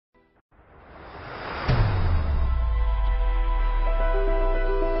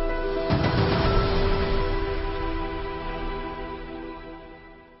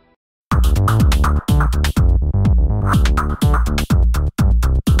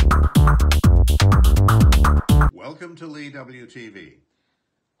CWTV.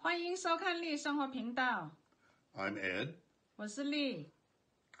 欢迎收看利生活频道。 I'm Ed. 我是丽。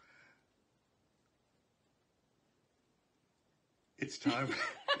 It's time.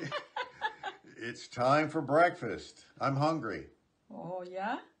 It's time for breakfast. I'm hungry. Oh,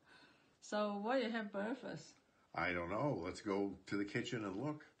 yeah? So what you have breakfast? I don't know. Let's go to the kitchen and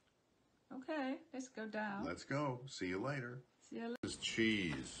look. Okay, let's go down. Let's go. See you later. See you later. This is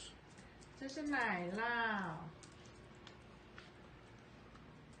cheese. 这是奶酪。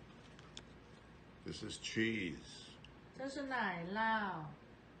 This is cheese. 这是奶酪。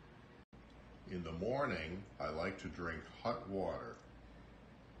 In the morning, I like to drink hot water.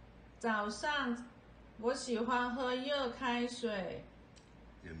 早上我喜欢喝热开水。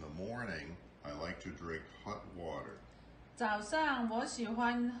 In the morning, I like to drink hot water. 早上我喜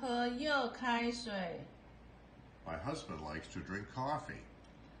欢喝热开水。 My husband likes to drink coffee.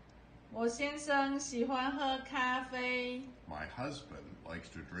 我先生喜欢喝咖啡。 My husband likes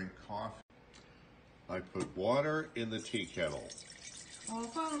to drink coffee. I put water in the tea kettle. 我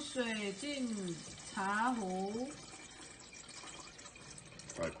放水进茶壶。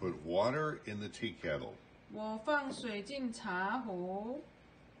 I put water in the tea kettle. 我放水进茶壶。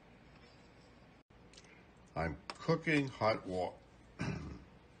 I'm cooking hot water.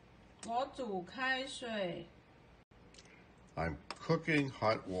 我煮开水。 I'm cooking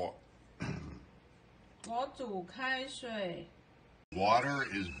hot water. 我煮开水。 Water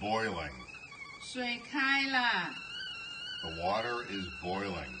is boiling. 水开了。 The water is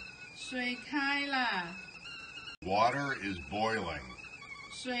boiling. 水开了。 Water is boiling.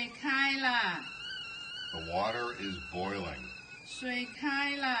 水开了。 The water is boiling. 水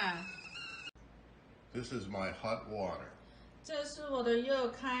开了。 This is my hot water. 这是我的热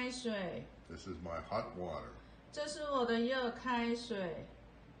开水。 This is my hot water. 这是我的热开水。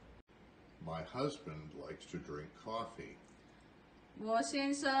 My husband likes to drink coffee. 我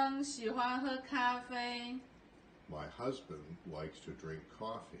先生喜欢喝咖啡。 My husband likes to drink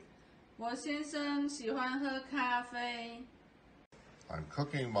coffee. 我先生喜欢喝咖啡。 I'm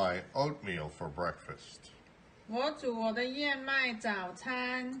cooking my oatmeal for breakfast. 我煮我的燕麦早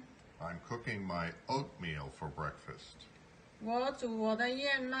餐。 I'm cooking my oatmeal for breakfast. 我煮我的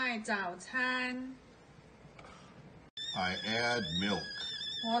燕麦早餐。 I add milk.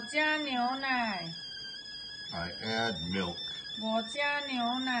 我加牛奶。 I add milk. 我加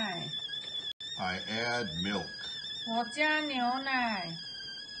牛奶。 I add milk. 我加牛奶。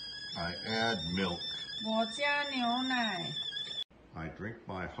 I add milk. 我加牛奶。 I drink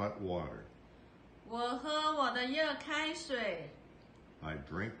my hot water. 我喝我的热开水。 I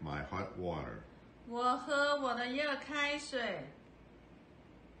drink my hot water. 我喝我的热开水。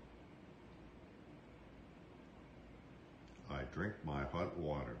 I drink my hot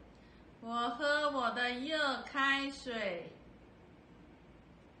water. 我喝我的热开水。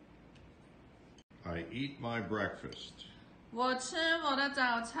 I eat my breakfast. 我吃我的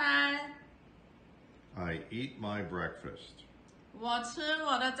早餐。 I eat my breakfast. 我吃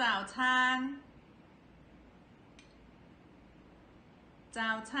我的早餐。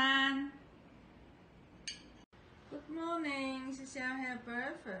早餐。Good morning. 谢谢 have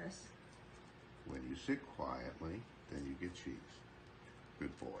breakfast. When you sit quietly, then you get cheese.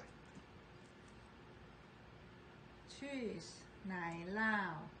 Good boy. Cheese 奶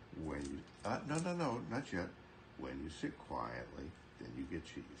酪。 When you no, not yet. When you sit quietly, then you get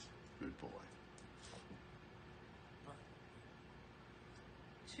cheese. Good boy.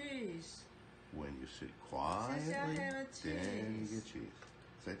 Cheese When you sit quietly, have then you cheese. get cheese.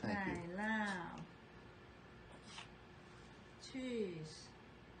 Say thank 奶 you. 酪。Cheese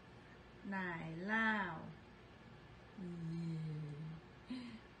奶酪。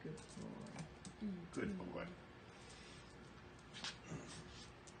Good boy. Good boy.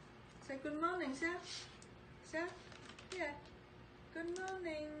 Say good morning, Sam. Sam, yeah. Good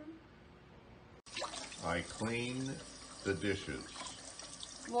morning. I clean the dishes.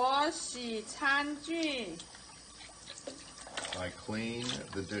 我洗餐具。 I clean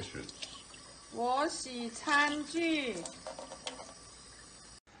the dishes. 我洗餐具。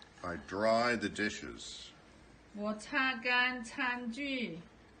 I dry the dishes. 我擦干餐具。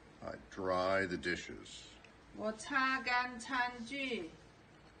 I dry the dishes. 我擦干餐具。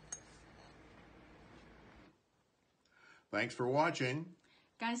 Thanks for watching.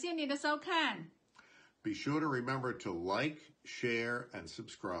 感谢你的收看。 Be sure to remember to like, share, and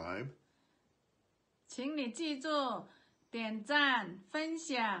subscribe. 请你记住点赞、分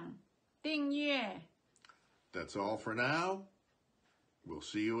享、订阅。 That's all for now. We'll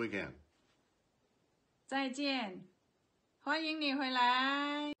see you again. 再见，欢迎你回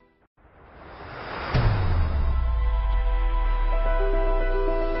来。